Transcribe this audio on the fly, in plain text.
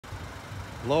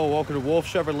Hello, welcome to Wolfe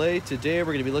Chevrolet. Today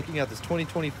we're going to be looking at this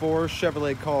 2024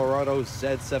 Chevrolet Colorado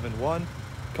Z71.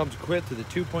 Comes equipped with a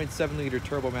 2.7 liter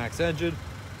Turbomax engine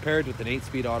paired with an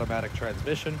 8-speed automatic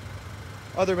transmission.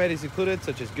 Other amenities included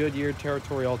such as Goodyear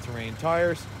Territory all-terrain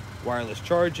tires, wireless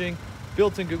charging,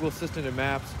 built-in Google Assistant and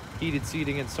Maps, heated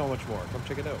seating, and so much more. Come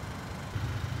check it out.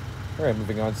 Alright,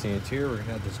 moving on to the interior, we're going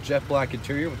to have this jet black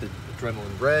interior with the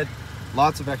adrenaline red.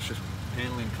 Lots of extra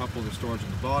paneling, cup holder storage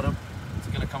on the bottom. It's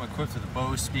going to come equipped with a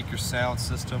Bose speaker sound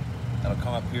system. That'll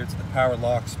come up here to the power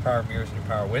locks, power mirrors, and your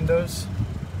power windows.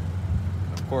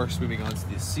 And of course, moving on to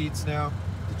the seats now.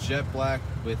 The jet black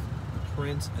with the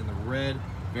print and the red.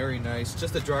 Very nice.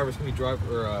 Just the driver's going to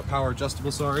be power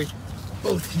adjustable, sorry.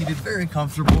 Both heated, very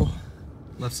comfortable.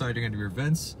 Left side, you're going to do your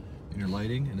vents and your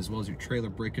lighting, and as well as your trailer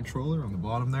brake controller on the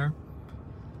bottom there.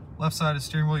 Left side of the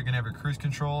steering wheel, you're going to have your cruise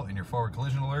control and your forward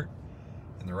collision alert.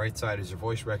 And the right side is your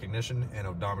voice recognition and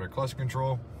odometer cluster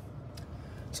control.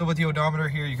 So with the odometer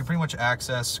here, you can pretty much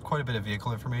access quite a bit of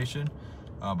vehicle information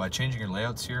by changing your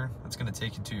layouts here. That's going to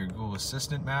take you to your Google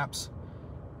Assistant maps.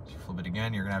 So you flip it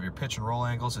again, you're going to have your pitch and roll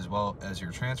angles as well as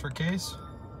your transfer case.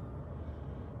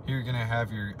 Here you're going to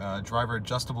have your driver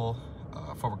adjustable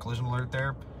forward collision alert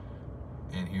there.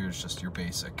 And here's just your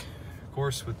basic. Of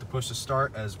course, with the push to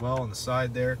start as well on the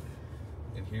side there.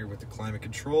 And here with the climate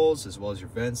controls as well as your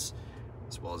vents,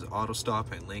 as well as the auto stop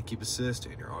and lane keep assist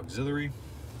and your auxiliary.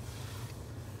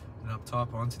 And up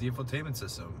top onto the infotainment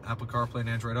system, Apple Carplay and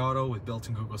Android Auto with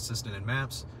built-in Google Assistant and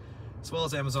Maps, as well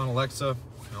as Amazon Alexa.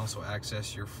 You can also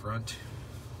access your front,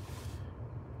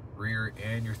 rear,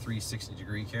 and your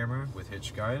 360-degree camera with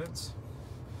hitch guidance.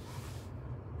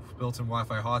 Built-in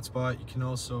Wi-Fi hotspot. You can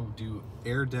also do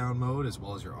air down mode as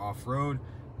well as your off-road,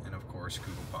 and of course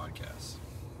Google Podcasts.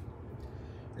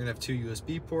 You're gonna have 2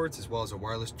 USB ports as well as a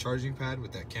wireless charging pad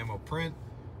with that camo print.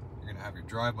 You're gonna have your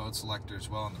drive mode selector as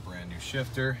well on the brand new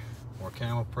shifter. More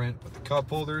camo print with the cup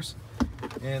holders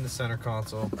and the center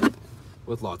console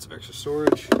with lots of extra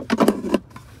storage.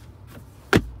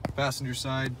 Passenger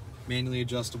side, manually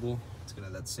adjustable. It's gonna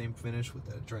have that same finish with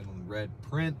that adrenaline red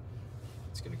print.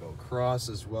 It's gonna go across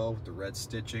as well with the red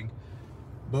stitching.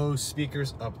 Bose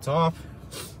speakers up top.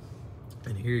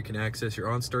 And here you can access your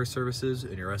OnStar services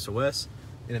and your SOS.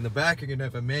 And in the back, you're gonna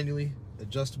have a manually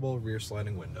adjustable rear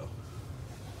sliding window.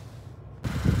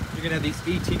 You're gonna have these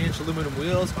 18-inch aluminum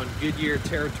wheels on Goodyear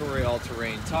Territory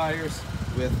all-terrain tires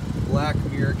with black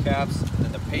mirror caps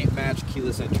and the paint match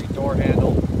keyless entry door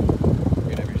handle.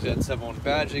 You're gonna have your Z71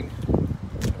 badging.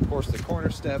 And of course, the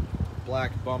corner step,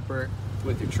 black bumper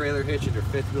with your trailer hitch and your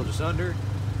fifth wheel just under.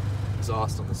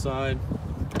 Exhaust on the side.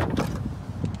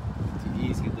 The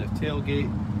easy lift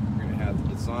tailgate. You're gonna have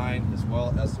the design as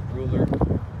well as the ruler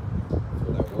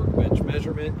for that workbench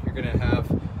measurement. You're gonna have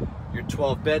your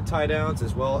 12 bed tie downs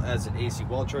as well as an AC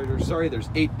wall charger. Sorry, there's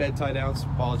 8 bed tie downs.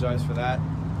 Apologize for that.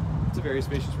 It's a very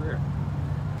spacious rear.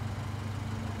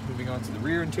 Moving on to the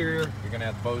rear interior, you're gonna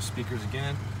have Bose speakers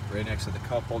again, right next to the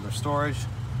cup holder storage.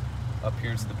 Up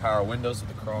here into the power windows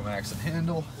with the chrome accent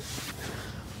handle.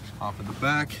 Off in the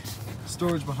back,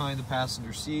 storage behind the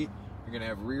passenger seat. You're gonna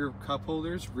have rear cup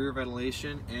holders, rear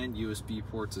ventilation, and USB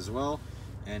ports as well,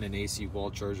 and an AC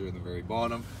wall charger in the very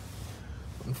bottom.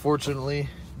 Unfortunately,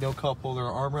 no cup holder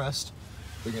or armrest.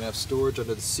 You're gonna have storage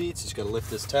under the seats. You just gotta lift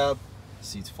this tab.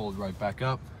 Seats fold right back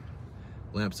up.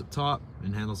 Lamps up top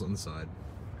and handles on the side.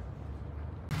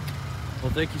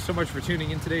 Well, thank you so much for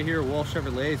tuning in today here at Wolfe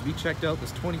Chevrolet as we checked out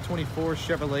this 2024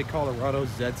 Chevrolet Colorado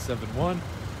Z71.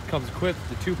 Comes equipped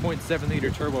with the 2.7 liter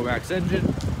Turbomax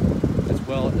engine, as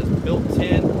well as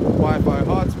built-in Wi-Fi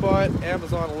hotspot,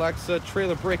 Amazon Alexa,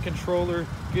 trailer brake controller,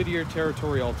 Goodyear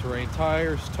Territory all-terrain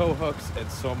tires, tow hooks, and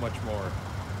so much more.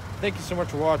 Thank you so much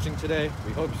for watching today.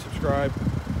 We hope you subscribe.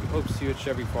 We hope to see you at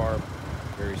Chevy Farm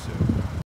very soon.